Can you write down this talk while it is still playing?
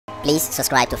Please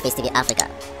subscribe to Facetv Africa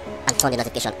and turn the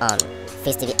notification on.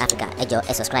 Facetv Africa, ẹ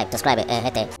jọ̀ọ́ subscribe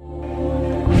hete.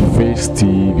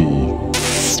 Facetv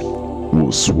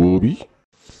Muswobi.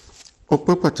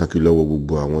 Ọpẹ́ pàtàkì lọ́wọ́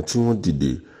gbogbo àwọn tí wọ́n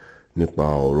dìde nípa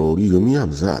ọ̀rọ̀ Oriyomi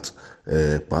Hamzat,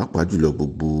 pàápàá jùlọ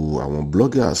gbogbo àwọn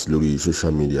bloggers lórí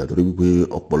social media, torí wípé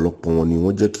ọ̀pọ̀lọpọ̀ wọn ni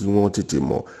wọ́n jẹ́ kí wọ́n tètè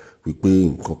mọ̀ wípé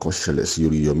nǹkan kan ṣẹlẹ̀ sí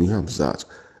Oriyomi Hamzat.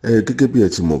 Gẹ́gẹ́ bí ẹ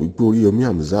ti mọ̀ wípé Oriyomi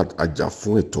Hamzat ajà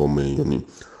fún ẹ̀tọ́ ọmọ èèyàn ni,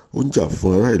 ó ń jà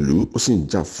fún ará ìlú, ó sì ń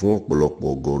jà fún ọ̀pọ̀lọpọ̀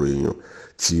ọ̀gọ̀rọ̀ èèyàn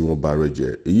tí wọ́n bá rẹ̀ jẹ.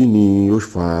 Èyí ni ó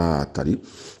fa àtàrí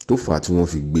tó fà á tí wọ́n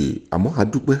fi gbé e. Àmọ́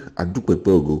adúpẹ́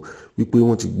pẹ́ ògo wípé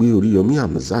wọ́n ti gbé Oriyomi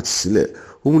Hamzat sílẹ̀.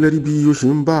 Òun lẹ́rí bí ó ṣe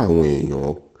ń bá àwọn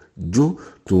èèyàn jó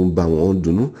tó ń bá wọn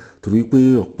dunnú, torí pé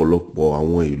ọ̀pọ̀lọpọ̀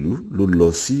àwọn ìlú ló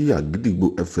lọ sí Àgídìgbò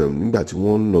FM nígbà tí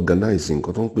wọ́n ń organize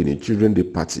nǹkan tó ń pè ní Children Day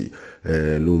Party.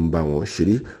 Ló ń bá wọn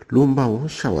ṣeré, ló ń bá wọn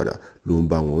ṣàwàdà, ló ń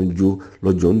bá wọn jó,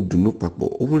 lọ́jọ́ ń dunnú papọ̀.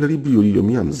 Òun lẹ́rí bí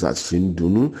Oriyomi Hamzat ṣe ń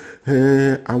dunnú.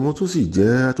 Àwọn tó sì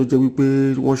jẹ́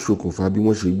wípé wọ́n ṣokùnfà bí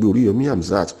wọ́n ṣe gbé Oriyomi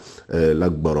Hamzat,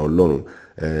 lágbára Ọlọ́run,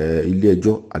 ilé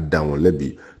ẹjọ́ á dá wọn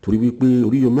lẹ́bi, torí wípé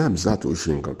Oriyomi Hamzat ò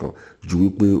ṣe nǹkan kan ju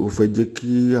wípé ó fẹ́ jẹ́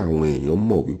kí àwọn èèyàn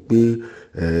mọ̀ wípé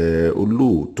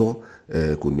olóòótọ́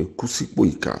kò ní kú sípò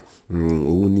ìkà.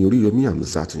 Òun ni Oriyomi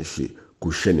Hamzat ń ṣe, kò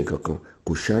ṣẹ́ni kankan,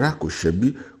 kò ṣará, kò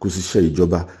ṣẹbí, kò sì ṣe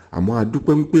ìjọba. Àmọ́ a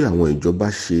dúpẹ́ wípé àwọn ìjọba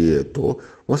ṣe ẹ̀tọ́,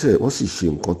 wọ́n sì ṣe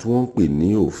nǹkan tí wọ́n ń pè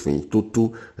ní òfin tó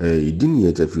tó. Ìdí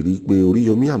nìyẹn tẹ́ fi rí pé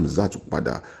Oriyomi Hamzat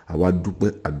padà. Àwa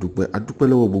adúpẹ́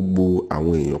lọ́wọ́ gbogbo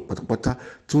àwọn èèyàn pátápátá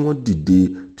tí wọ́n dìde,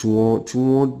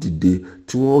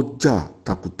 tí wọ́n jà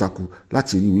takuntakun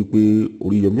láti rí wípé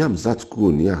Oriyomi Hamzat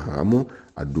kúrò ní àhámọ́.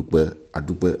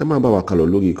 Adúpẹ́. Ẹ máa bá wa kálọ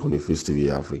lórí ìkànnì Facetv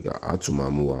Africa, á tún máa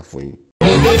mú wa fún yín.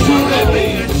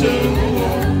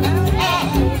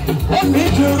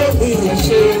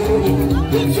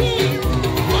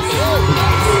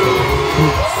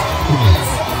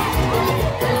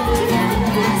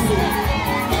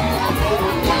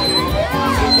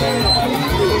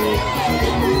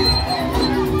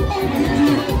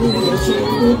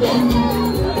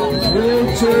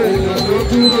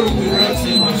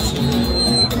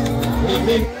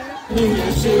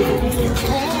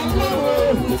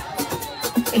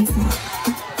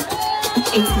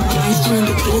 It's nice to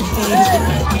get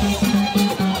good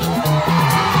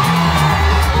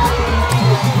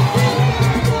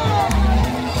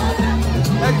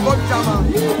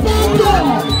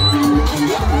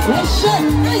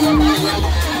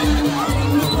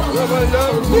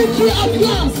Victory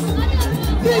applause!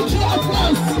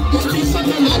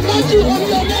 I got you on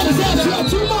your names, you are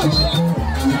too much!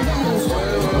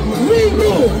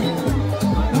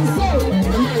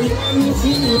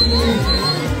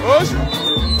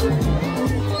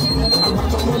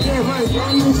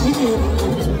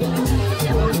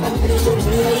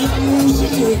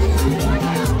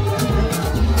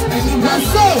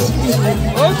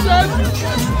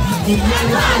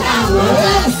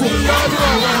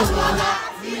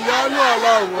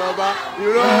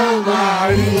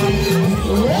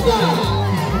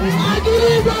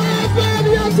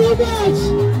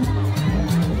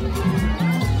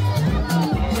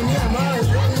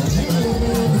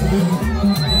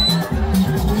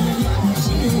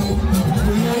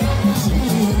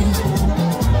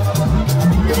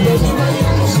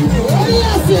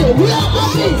 We are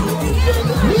happy.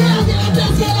 We are the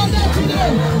celebrate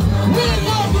today. We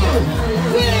love you.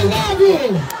 We love you.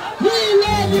 We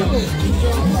love you.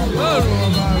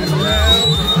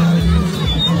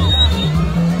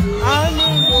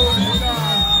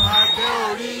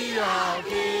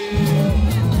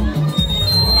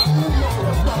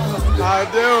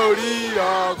 Adé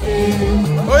Oriyomi.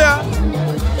 Ó yá.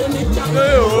 Adé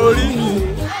Oriyomi.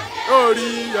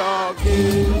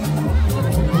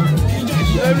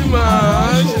 Every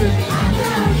man.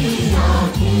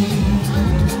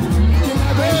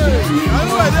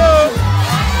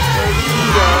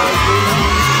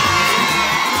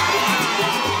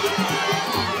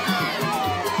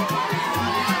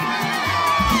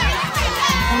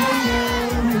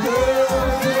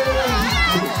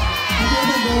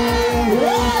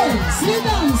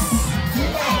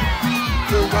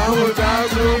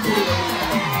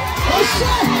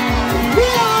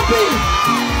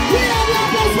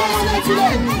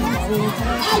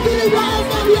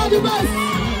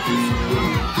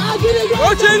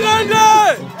 What's in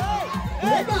London?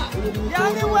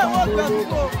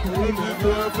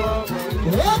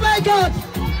 Oh my God!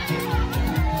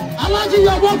 Alaji, you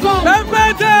are welcome.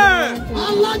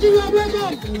 Alaji, you are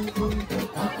welcome.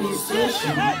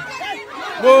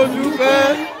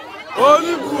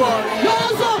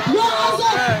 Hands up! Hands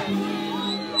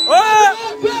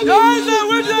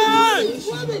up!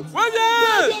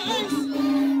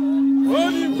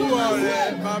 ọ̀rẹ́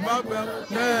bàbá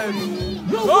bẹ́ẹ̀ni.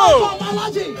 You welcome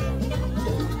Alhaji.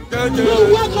 You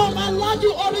welcome Alhaji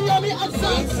Oriyomi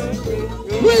Hamzat.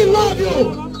 We love you.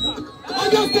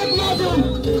 Oyo State love you.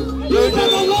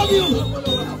 Ibadan love you.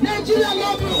 Nigeria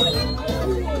love you.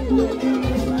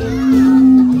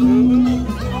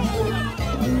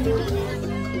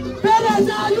 Parents,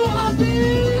 are you happy?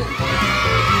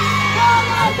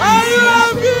 Are you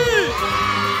happy?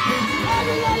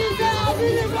 Everybody say, I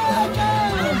really go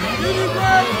happy.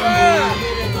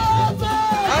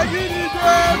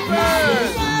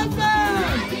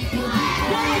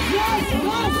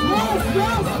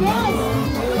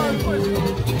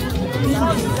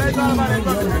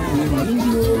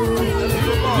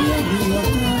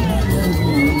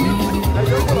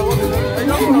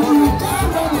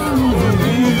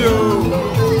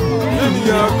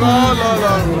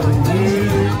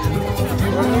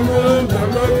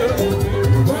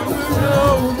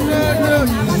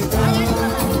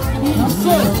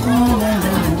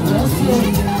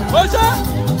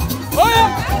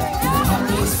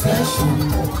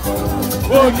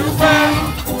 Odúpẹ́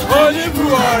oníbù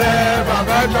ọ̀rẹ́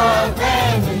bàbá kan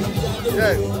fẹ́mi.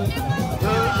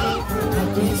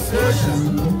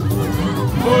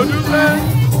 Odúpẹ́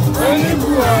oníbù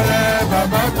ọ̀rẹ́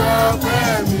bàbá kan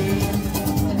fẹ́mi.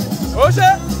 Ó ṣe.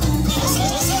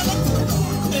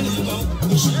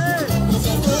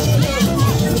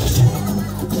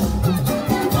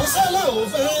 Ọ̀sálà ò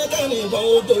fẹ́ kẹ́nìkan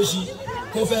ó tó ṣì,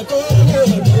 kò fẹ́ kọ́ ní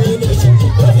ọ̀dọ́ lóṣù,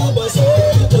 ó fi bọ̀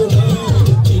sórí tó náà.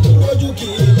 Ojú kì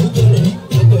í lókèrè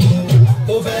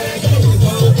kò fẹ́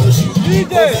kẹ́nìkan ó tó ṣì,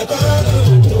 kò fẹ́ kọ́ ní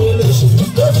ọ̀dọ́ lóṣù,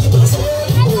 ó fi bọ̀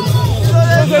sórí tó náà.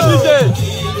 Ojú kì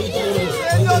í lókèrè.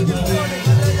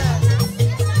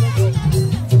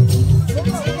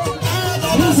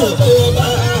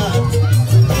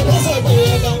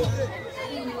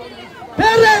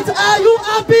 Parents, are you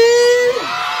happy?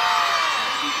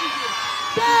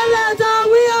 Parents, are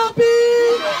we happy?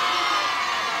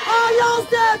 Oyo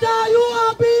State, are you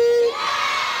happy?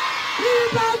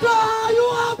 Ibadan, are you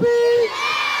happy?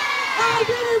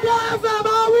 Nigeria FM,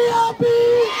 are we happy?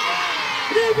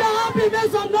 If you're happy,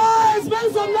 make some noise,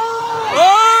 make some noise.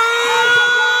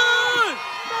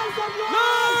 Make some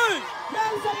noise.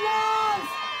 Make some noise.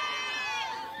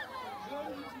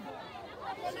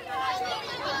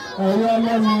 Ẹ̀yin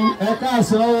ọlọ́run ẹ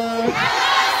káàsán o.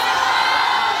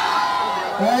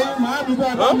 Ẹ̀yin màámi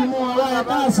bẹ́ẹ̀ bá mi mú wọn wá ẹ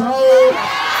káàsán o.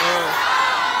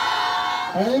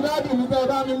 Ẹ̀yin dáàdì mi bẹ́ẹ̀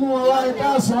bá mi mú wọn wá ẹ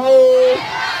káàsán o.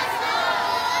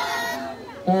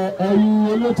 Ẹ̀yin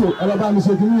elétò ẹ lọ bá mi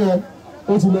ṣe kìíní yẹn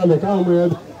ó ti lọlẹ̀ káwọn ọmọ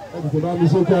yẹn ẹ tètè bá mi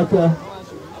ṣe kíákíá.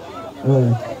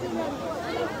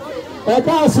 Ẹ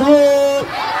káàsán o.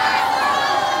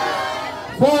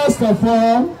 First of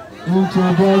all,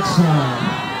 introduction.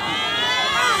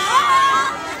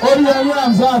 Oriyomi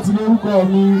Hamzat lórúkọ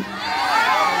mi.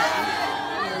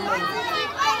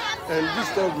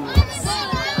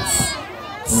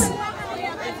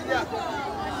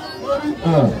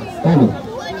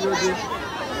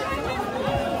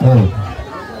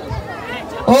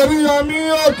 Oriyomi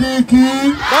òkìkí.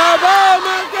 Bàbá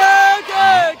ọmọ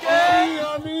kéékèèké.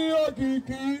 Oriyomi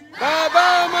òkìkí. Bàbá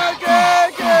ọmọ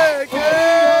kéékèèké.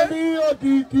 Oriyomi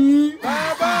òkìkí.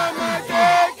 Bàbá ọmọ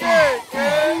kéékèèké.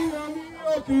 Oriyomi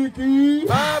òkìkí.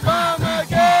 Bàbá ọmọ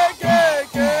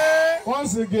kéékèèké.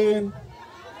 Once again,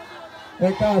 ẹ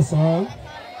káàsán,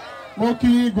 mo kí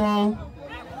yín gan.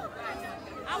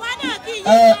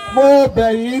 Mo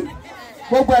bẹ̀ yín,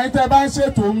 gbogbo ẹ̀yin tẹ́ bá ń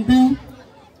ṣètò ń bí,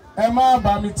 ẹ má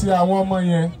bá mi ti àwọn ọmọ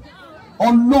yẹn.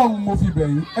 Ọlọ́run mo fi bẹ̀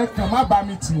yín, ẹ kàn má bá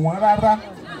mi tì wọ́n rárá.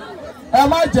 Ẹ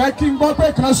má jẹ́ kí n gbọ́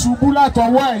pé kan ṣubú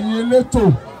látọwọ́ ẹ̀yin elétò.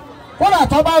 Kódà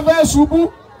tó bá fẹ́ ṣubú,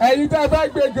 ẹ̀yin tẹ́ fẹ́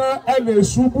gbé gan, ẹ lè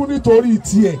ṣubú nítorí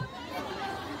tiẹ̀.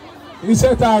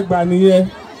 Iṣẹ́ tá a gbà nìyẹn.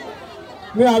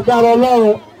 Ní agbára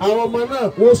Ọlọ́run, àwọn ọmọ náà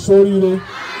wọ́n ṣoríire.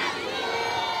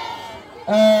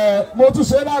 Mo tún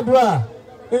ṣe ládùúrà,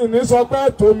 ìní sọ pé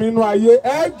tòmí inú ayé,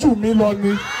 ẹ jù mí lọ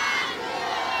ni.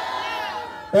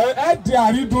 Ẹ di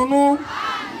àrídùnnú.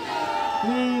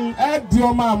 Ẹ di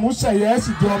ọmọ àmúṣẹ̀yẹ, ẹ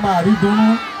sì di ọmọ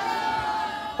àrídùnnú.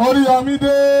 Oriyomi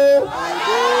dé.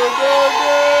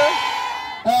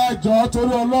 Ẹ jọ̀ọ́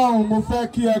torí Ọlọ́run, mo fẹ́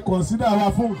kí ẹ kọ̀nsídà wa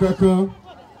fún nǹkan kan.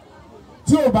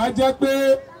 Tí ò bá jẹ́ pé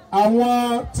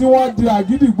àwọn tí wọ́n di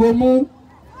àgídìgbò mú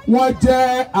wọ́n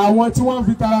jẹ́ àwọn tí wọ́n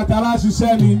fi taratara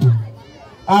ṣiṣẹ́ ni.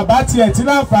 Àbá tiẹ̀ tí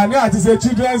láǹfààní àti ṣe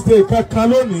Children's Day kankan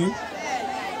lónìí.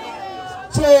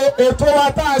 So ètò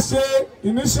wa tá a ṣe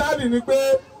initially ni pé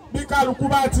bí kálukú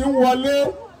bá ti ń wọlé,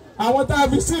 àwọn tá a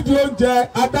fi sídìí oúnjẹ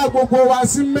adá gbogbo wa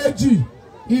sí méjì,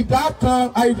 ìdá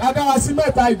kan adá wa sí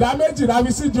mẹ́ta, ìdá méjì la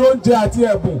fi sídìí oúnjẹ àti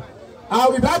ẹ̀bùn.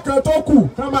 àwìdá kan tó kù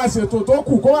ká máa ṣètò tó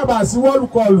kù kó má bàa sí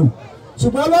wọ́lùkọlù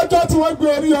ṣùgbọ́n lọ́jọ́ tí wọ́n gbé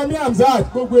Oriyomi Hamzat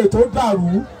gbogbo ètò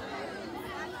dàrú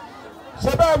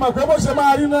ṣé bẹ́ẹ̀ mọ̀ pé bó ṣe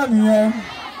máa rí náà nìyẹn.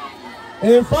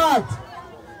 In fact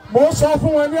mo sọ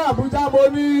fún wọn ní Àbújá mo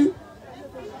ní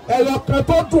ẹyọ kan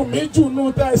tó dùn mí jù nù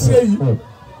tẹ́ ẹ ṣe yìí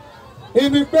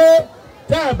ìní pé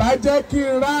tẹ́ ẹ bá jẹ́ kí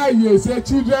n ráàyè ṣe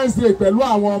Children's Day pẹ̀lú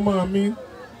àwọn ọmọ mi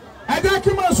ẹ jẹ́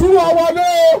kí Mọ̀súrù wọlé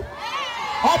o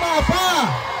ọmọ àfà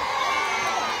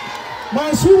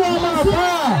Mọ̀súrù ọmọ àfà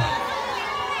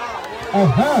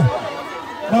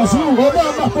Mọ̀súrù ó náà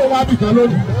mọ̀ pé wà á bìkan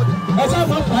lónìí ẹ sá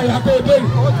mọ̀ fàyà pé dé yìí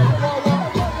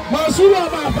Mọ̀súrù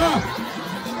ọmọ àfà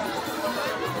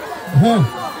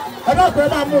ẹ dákun ẹ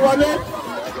máa mú wọlé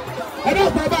ẹ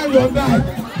dákun ẹ máa yọ̀ǹda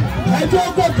ẹjọ́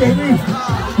gòkè ní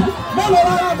mọ́lọ́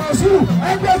rárá Mọ̀súrù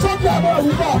ẹgbẹ́ sókè àwọn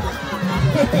òwúrọ̀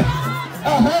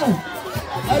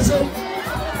ẹ ṣeun.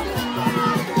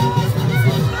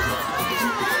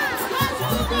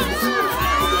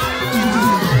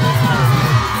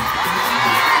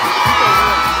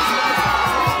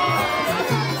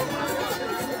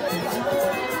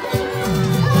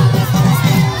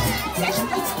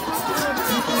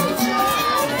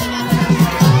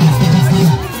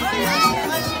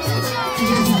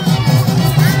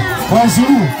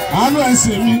 Mọ̀súrù àánú ẹ̀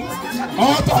ṣe mí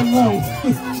ọwọ́ tọ̀ náà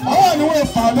ọwọ́ ni wọ́n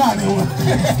fà láàrin wọn.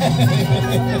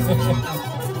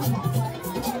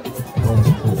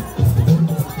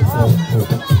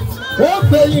 ó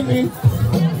pè yín ni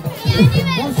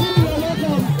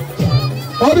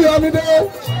Oriyomi dé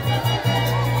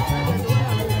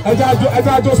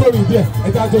ẹja àjọ sórí díẹ̀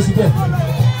ẹja àjọ sí díẹ̀.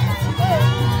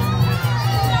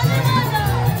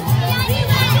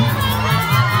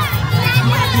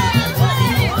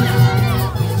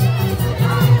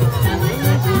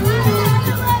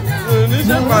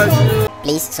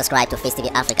 Please subscribe to Facetv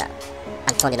Africa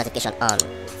and turn the notification on.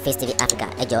 Facetv Africa,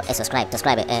 ẹ jọ̀ọ́ ẹ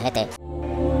subscribe hete.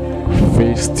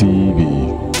 Face TV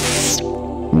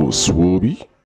was Swoby.